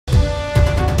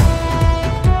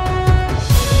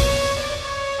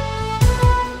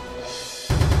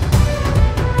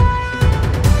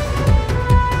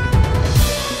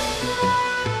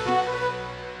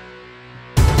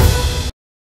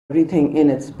everything in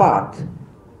its path.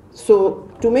 So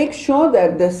to make sure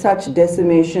that there's such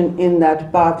decimation in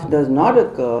that path does not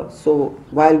occur, so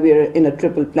while we're in a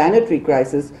triple planetary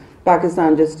crisis,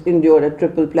 Pakistan just endured a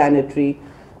triple planetary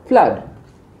flood.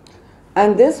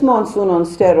 And this monsoon on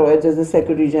steroids, as the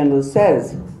Secretary General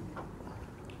says,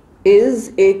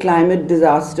 is a climate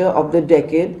disaster of the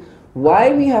decade.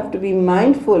 Why we have to be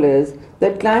mindful is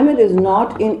that climate is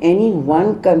not in any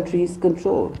one country's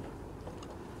control.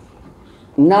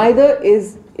 Neither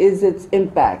is its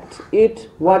impact.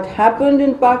 What happened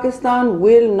in Pakistan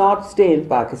will not stay in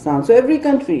Pakistan. So every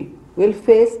country will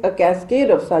face a cascade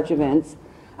of such events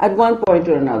at one point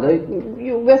or another.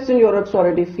 Western Europe's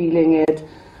already feeling it,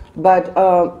 but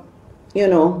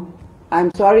I'm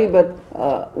sorry, but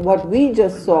what we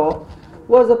just saw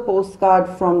was a postcard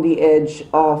from the edge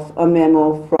of a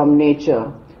memo from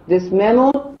nature. This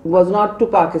memo was not to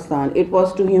Pakistan, it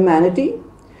was to humanity.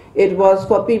 It was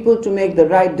for people to make the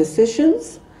right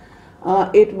decisions.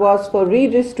 It was for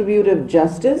redistributive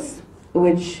justice,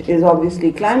 which is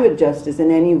obviously climate justice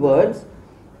in any words.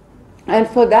 And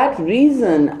for that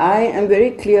reason, I am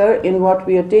very clear in what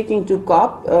we are taking to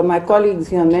COP. My colleagues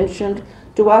here mentioned,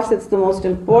 to us it's the most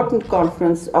important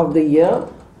conference of the year,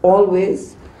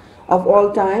 always, of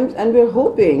all times, and we're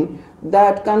hoping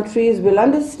that countries will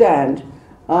understand,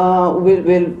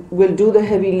 will do the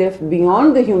heavy lift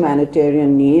beyond the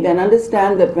humanitarian need and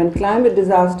understand that when climate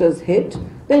disasters hit,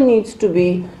 there needs to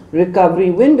be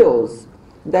recovery windows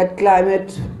that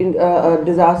climate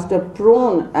disaster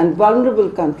prone and vulnerable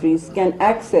countries can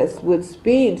access with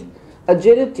speed,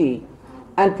 agility,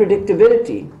 and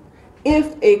predictability.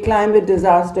 If a climate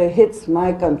disaster hits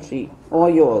my country or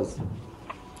yours,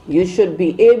 you should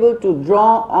be able to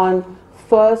draw on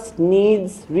first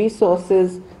needs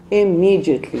resources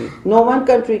immediately. No one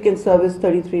country can service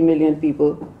 33 million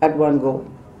people at one go.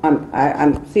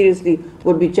 I'm seriously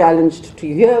would be challenged to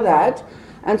hear that.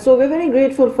 And so we're very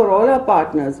grateful for all our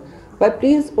partners. But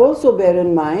please also bear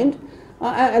in mind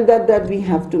that we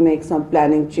have to make some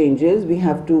planning changes. We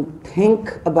have to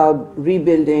think about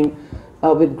rebuilding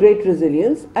with great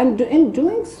resilience. And in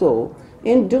doing so,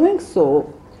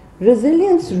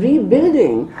 resilience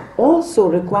rebuilding also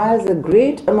requires a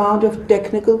great amount of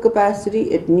technical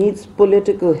capacity. It needs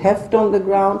political heft on the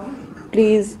ground.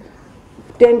 Please,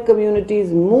 10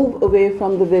 communities, move away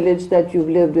from the village that you've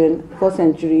lived in for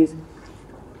centuries.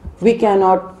 We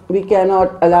cannot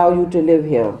allow you to live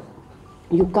here.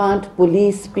 You can't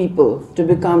police people to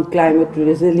become climate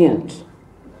resilient.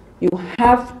 You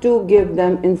have to give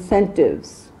them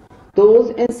incentives.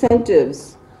 Those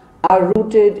incentives are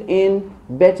rooted in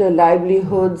better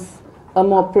livelihoods, a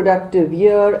more productive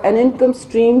year, an income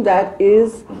stream that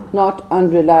is not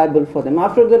unreliable for them.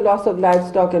 After the loss of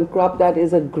livestock and crop, that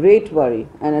is a great worry,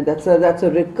 and that's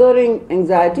a recurring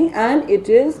anxiety, and it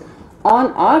is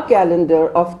on our calendar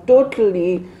of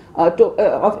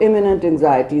of imminent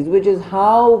anxieties, which is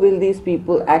how will these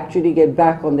people actually get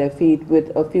back on their feet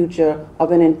with a future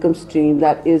of an income stream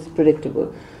that is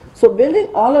predictable. So building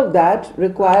all of that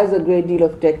requires a great deal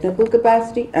of technical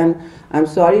capacity, and I'm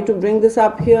sorry to bring this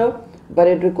up here, but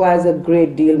it requires a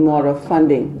great deal more of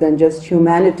funding than just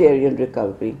humanitarian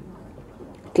recovery.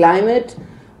 Climate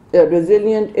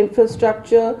resilient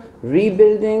infrastructure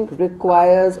rebuilding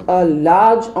requires a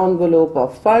large envelope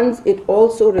of funds. It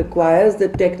also requires the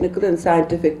technical and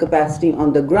scientific capacity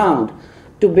on the ground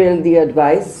to build the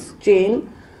advice chain,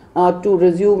 to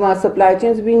resume our supply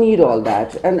chains. We need all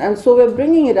that. And so we're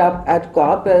bringing it up at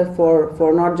COP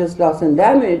for not just loss and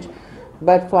damage,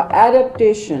 but for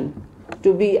adaptation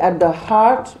to be at the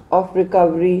heart of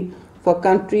recovery for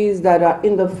countries that are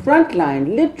in the front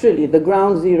line, literally the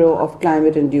ground zero of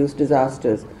climate-induced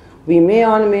disasters. We may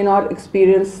or may not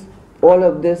experience all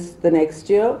of this the next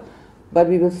year, but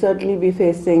we will certainly be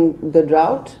facing the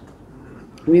drought.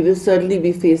 We will certainly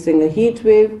be facing a heat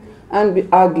wave, and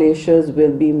our glaciers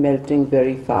will be melting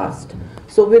very fast.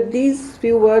 So with these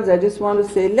few words, I just want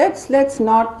to say, let's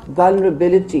not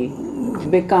vulnerability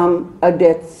become a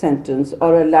death sentence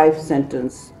or a life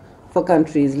sentence for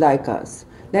countries like us.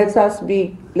 Let us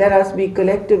be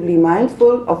collectively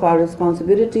mindful of our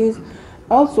responsibilities,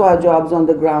 also our jobs on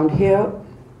the ground here,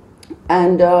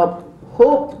 and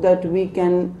hope that we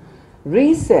can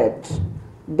reset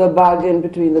the bargain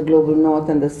between the global north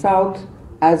and the south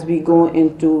as we go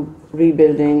into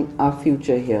rebuilding our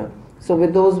future here. So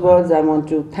with those words, I want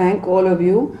to thank all of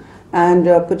you, and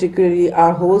particularly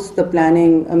our host, the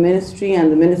Planning Ministry,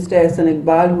 and the Minister Ehsan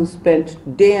Iqbal, who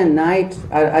spent day and night,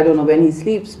 I don't know when he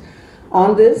sleeps,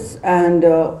 on this, and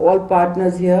all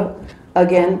partners here.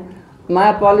 Again, my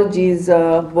apologies,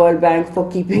 World Bank, for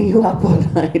keeping you up all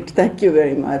night. Thank you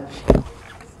very much.